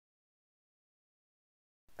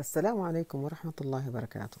Assalamu alaikum wa rahmatullahi wa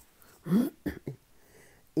barakatuh.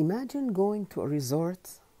 Imagine going to a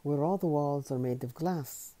resort where all the walls are made of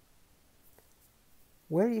glass,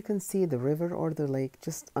 where you can see the river or the lake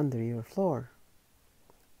just under your floor.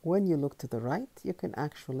 When you look to the right, you can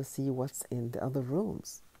actually see what's in the other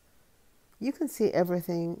rooms. You can see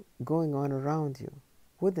everything going on around you.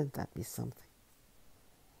 Wouldn't that be something?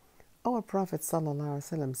 Our Prophet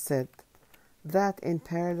ﷺ said that in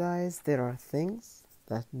paradise there are things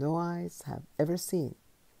that no eyes have ever seen,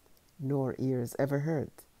 nor ears ever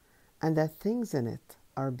heard, and that things in it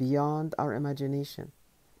are beyond our imagination.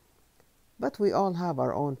 But we all have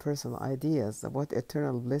our own personal ideas of what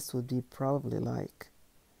eternal bliss would be probably like.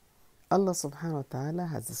 Allah subhanahu wa ta'ala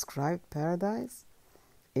has described paradise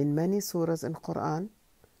in many surahs in Quran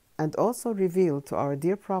and also revealed to our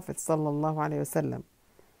dear Prophet sallallahu alaihi wasallam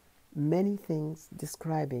many things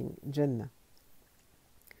describing Jannah.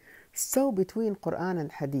 So between Quran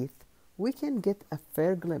and Hadith, we can get a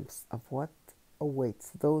fair glimpse of what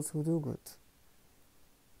awaits those who do good.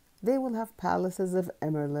 They will have palaces of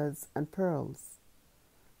emeralds and pearls.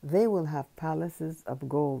 They will have palaces of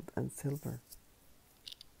gold and silver.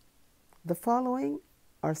 The following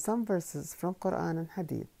are some verses from Quran and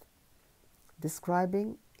Hadith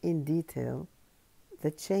describing in detail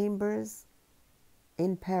the chambers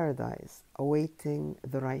in paradise awaiting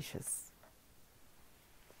the righteous.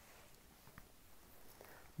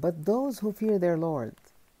 But those who fear their Lord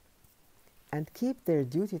and keep their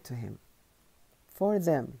duty to Him, for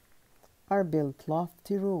them are built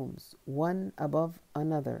lofty rooms, one above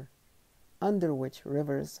another, under which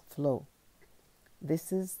rivers flow.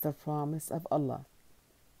 This is the promise of Allah,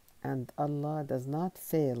 and Allah does not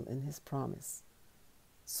fail in His promise.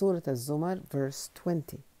 Surah Al-Zumar, verse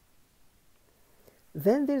 20.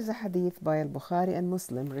 Then there's a hadith by Al-Bukhari and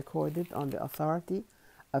Muslim recorded on the authority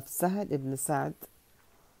of Sahal ibn Sa'd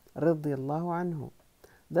radiyallahu anhu,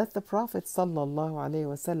 that the Prophet sallallahu alaihi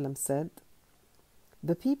wasallam said,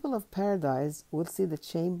 "The people of paradise will see the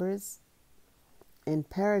chambers in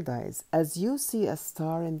paradise as you see a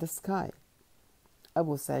star in the sky."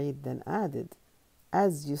 Abu Sa'id then added,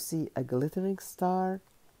 "As you see a glittering star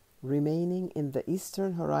remaining in the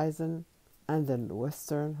eastern horizon and the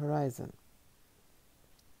western horizon."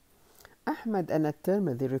 Ahmad and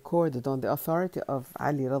At-Tirmidhi recorded on the authority of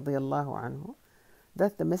Ali radiyallahu anhu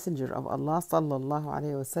that the Messenger of Allah sallallahu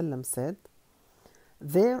alaihi wasallam said,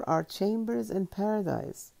 "There are chambers in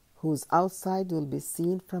paradise whose outside will be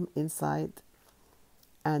seen from inside,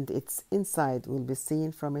 and its inside will be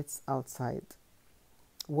seen from its outside."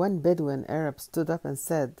 One Bedouin Arab stood up and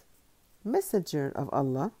said, "Messenger of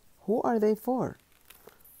Allah, who are they for?"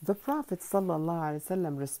 The Prophet sallallahu alaihi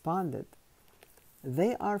wasallam responded,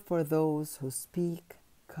 "They are for those who speak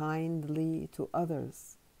kindly to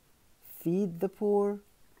others, feed the poor,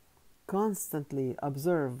 constantly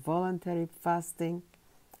observe voluntary fasting,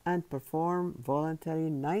 and perform voluntary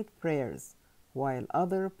night prayers while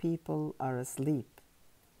other people are asleep."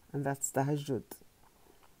 And that's tahajjud.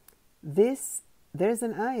 There's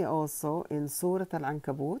an ayah also in Surah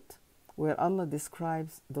Al-Ankabut where Allah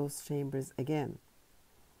describes those chambers again.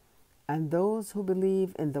 "And those who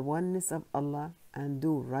believe in the oneness of Allah and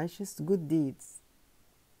do righteous good deeds,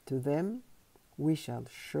 to them we shall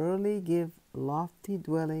surely give lofty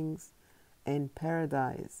dwellings in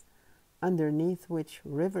paradise, underneath which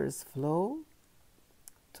rivers flow,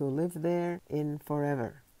 to live there in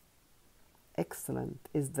forever. Excellent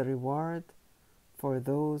is the reward for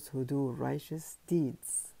those who do righteous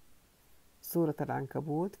deeds." Surah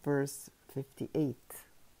Al-Ankabut, verse 58.